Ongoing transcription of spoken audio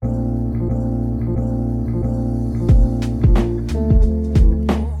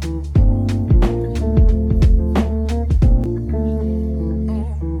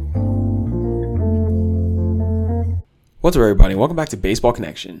What's up, everybody? Welcome back to Baseball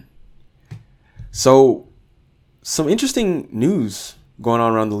Connection. So, some interesting news going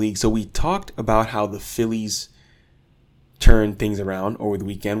on around the league. So, we talked about how the Phillies turned things around over the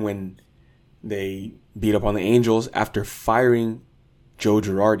weekend when they beat up on the Angels after firing Joe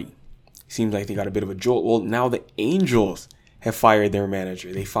Girardi. Seems like they got a bit of a jolt. Well, now the Angels have fired their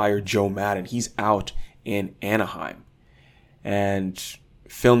manager. They fired Joe Maddon. He's out in Anaheim. And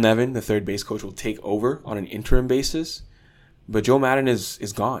Phil Nevin, the third base coach, will take over on an interim basis. But Joe Maddon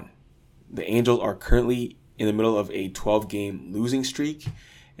is gone. The Angels are currently in the middle of a 12-game losing streak.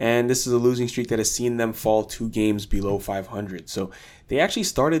 And this is a losing streak that has seen them fall 2 games below 500. So they actually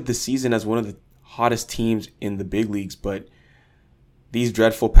started the season as one of the hottest teams in the big leagues. But these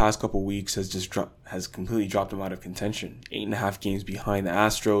dreadful past couple weeks has completely dropped them out of contention. 8.5 games behind the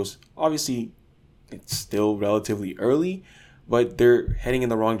Astros. Obviously, it's still relatively early, but they're heading in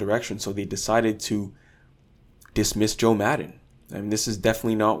the wrong direction. So they decided to dismiss Joe Maddon. I mean, this is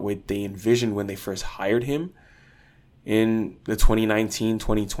definitely not what they envisioned when they first hired him in the 2019-2020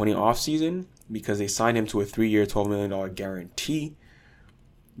 offseason, because they signed him to a 3-year, $12 million guarantee.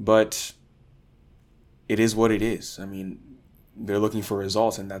 But it is what it is. I mean, they're looking for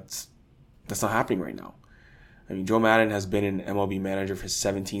results, and that's not happening right now. I mean, Joe Maddon has been an MLB manager for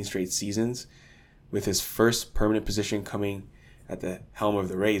 17 straight seasons, with his first permanent position coming at the helm of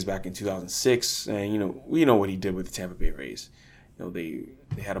the Rays back in 2006. And, we know what he did with the Tampa Bay Rays. They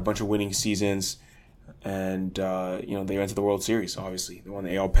had a bunch of winning seasons, and, they went to the World Series, obviously. They won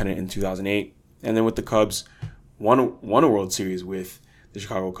the AL pennant in 2008. And then with the Cubs, won a World Series with the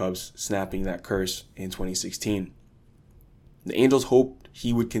Chicago Cubs, snapping that curse in 2016. The Angels hoped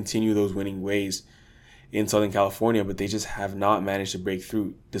he would continue those winning ways in Southern California, but they just have not managed to break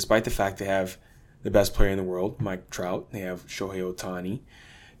through, despite the fact they have the best player in the world, Mike Trout. They have Shohei Ohtani.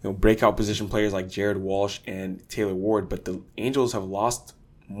 Breakout position players like Jared Walsh and Taylor Ward, but the Angels have lost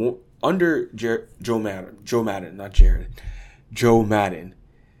more under Joe Maddon.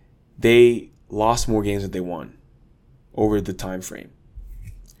 They lost more games than they won over the time frame.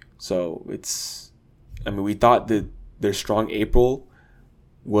 So we thought that their strong April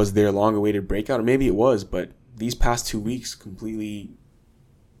was their long-awaited breakout, or maybe it was, but these past 2 weeks completely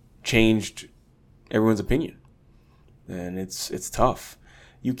changed everyone's opinion, and it's tough.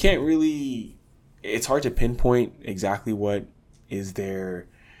 You can't really, it's hard to pinpoint exactly what is their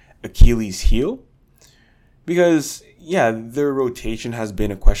Achilles heel, because their rotation has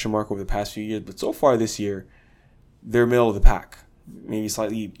been a question mark over the past few years, but so far this year they're middle of the pack, maybe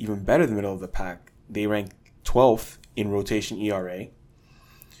slightly even better than middle of the pack. They rank 12th in rotation ERA.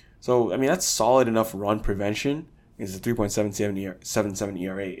 So that's solid enough run prevention. It's a 3.77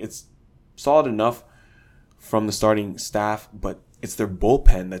 ERA. It's solid enough from the starting staff, but it's their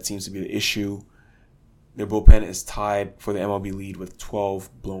bullpen that seems to be the issue. Their bullpen is tied for the MLB lead with 12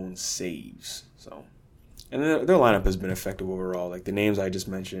 blown saves. And their lineup has been effective overall, like the names I just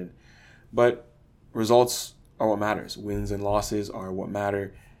mentioned. But results are what matters. Wins and losses are what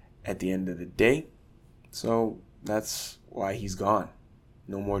matter at the end of the day. So that's why he's gone.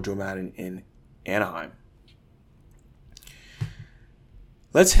 No more Joe Maddon in Anaheim.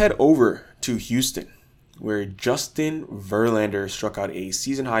 Let's head over to Houston, where Justin Verlander struck out a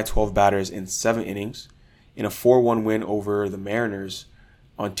season-high 12 batters in 7 innings in a 4-1 win over the Mariners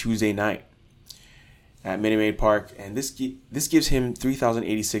on Tuesday night at Minute Maid Park. And this gives him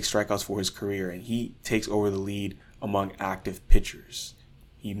 3,086 strikeouts for his career, and he takes over the lead among active pitchers.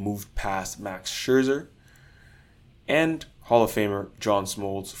 He moved past Max Scherzer and Hall of Famer John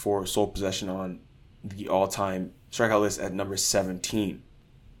Smoltz for sole possession on the all-time strikeout list at number 17.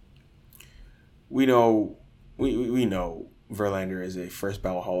 We know Verlander is a first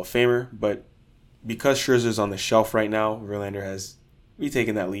ballot Hall of Famer, but because Scherzer's on the shelf right now, Verlander has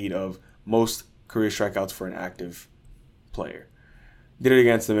retaken that lead of most career strikeouts for an active player. Did it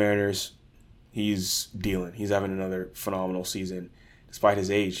against the Mariners. He's dealing. He's having another phenomenal season, despite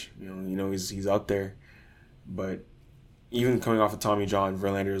his age. He's out there, but even coming off of Tommy John,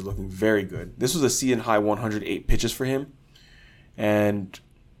 Verlander is looking very good. This was a season-high 108 pitches for him, and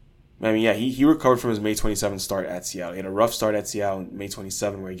he recovered from his May 27 start at Seattle. He had a rough start at Seattle on May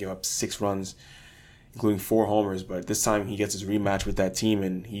 27 where he gave up 6 runs, including 4 homers. But this time he gets his rematch with that team,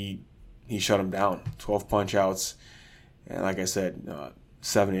 and he shut him down. 12 punch-outs, and like I said,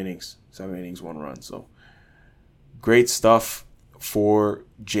 7 innings, 1 run. So great stuff for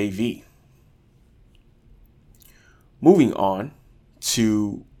JV. Moving on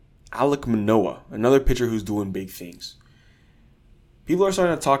to Alek Manoah, another pitcher who's doing big things. People are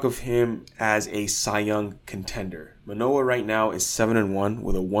starting to talk of him as a Cy Young contender. Manoah right now is 7-1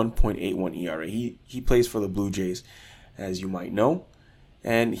 with a 1.81 ERA. He plays for the Blue Jays, as you might know.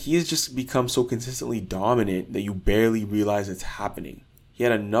 And he has just become so consistently dominant that you barely realize it's happening. He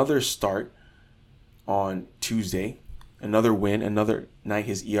had another start on Tuesday, another win, another night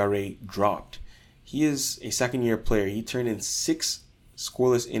his ERA dropped. He is a second-year player. He turned in 6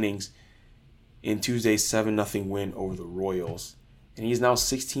 scoreless innings in Tuesday's 7-0 win over the Royals. And he's now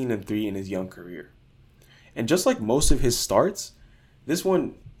 16-3 in his young career. And just like most of his starts, this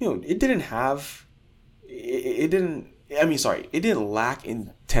one, it didn't lack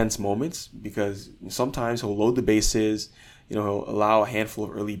intense moments, because sometimes he'll load the bases, he'll allow a handful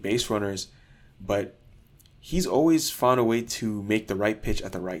of early base runners, but he's always found a way to make the right pitch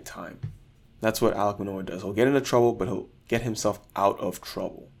at the right time. That's what Alek Manoah does. He'll get into trouble, but he'll get himself out of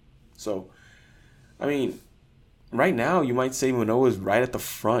trouble. So, right now you might say Manoah is right at the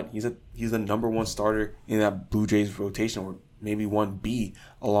front. He's the number one starter in that Blue Jays rotation, or maybe 1B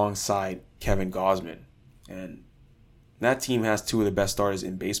alongside Kevin Gausman. And that team has 2 of the best starters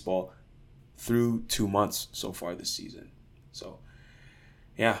in baseball through 2 months so far this season. So,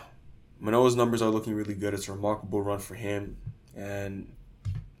 yeah, Manoah's numbers are looking really good. It's a remarkable run for him. And,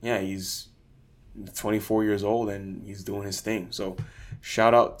 yeah, he's 24 years old and he's doing his thing. So,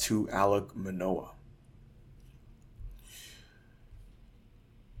 shout out to Alek Manoah.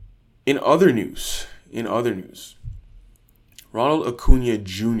 In other news, Ronald Acuna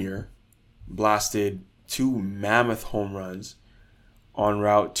Jr. blasted 2 mammoth home runs en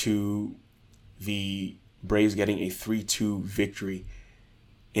route to the Braves getting a 3-2 victory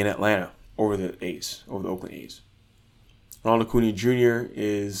in Atlanta over the Oakland A's. Ronald Acuna Jr.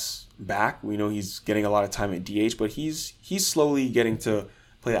 is back. We know he's getting a lot of time at DH, but he's slowly getting to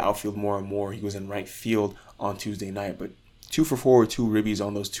play the outfield more and more. He was in right field on Tuesday night, but 2 for 4 with 2 ribbies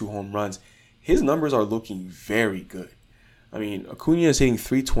on those 2 home runs. His numbers are looking very good. Acuna is hitting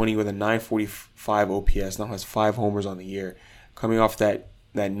 .320 with a .945 OPS. Now has 5 homers on the year. Coming off that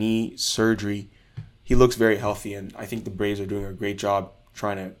knee surgery, he looks very healthy, and I think the Braves are doing a great job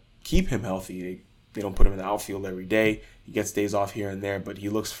trying to keep him healthy. They don't put him in the outfield every day. He gets days off here and there, but he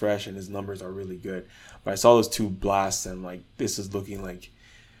looks fresh and his numbers are really good. But I saw those 2 blasts, and this is looking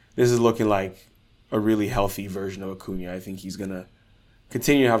like a really healthy version of Acuna. I think he's gonna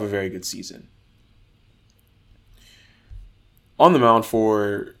continue to have a very good season. On the mound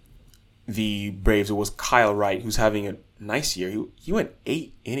for the Braves, it was Kyle Wright, who's having a nice year. He went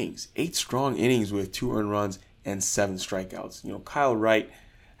 8 strong innings with 2 earned runs and 7 strikeouts. Kyle Wright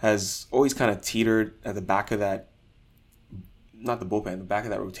has always kind of teetered at the back of that, not the bullpen, the back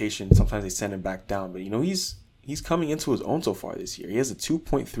of that rotation. Sometimes they send him back down, but he's coming into his own so far this year. He has a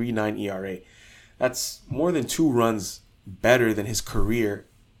 2.39 ERA. That's more than 2 runs better than his career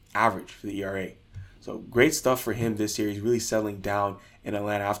average for the ERA. So great stuff for him this year. He's really settling down in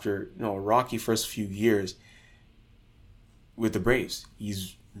Atlanta after a rocky first few years with the Braves.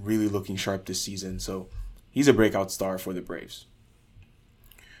 He's really looking sharp this season. So he's a breakout star for the Braves.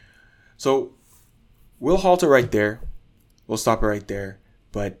 So we'll halt it right there. We'll stop it right there.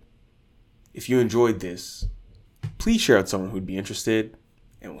 But if you enjoyed this, please share it with someone who'd be interested.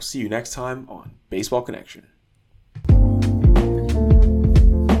 And we'll see you next time on Baseball Connection.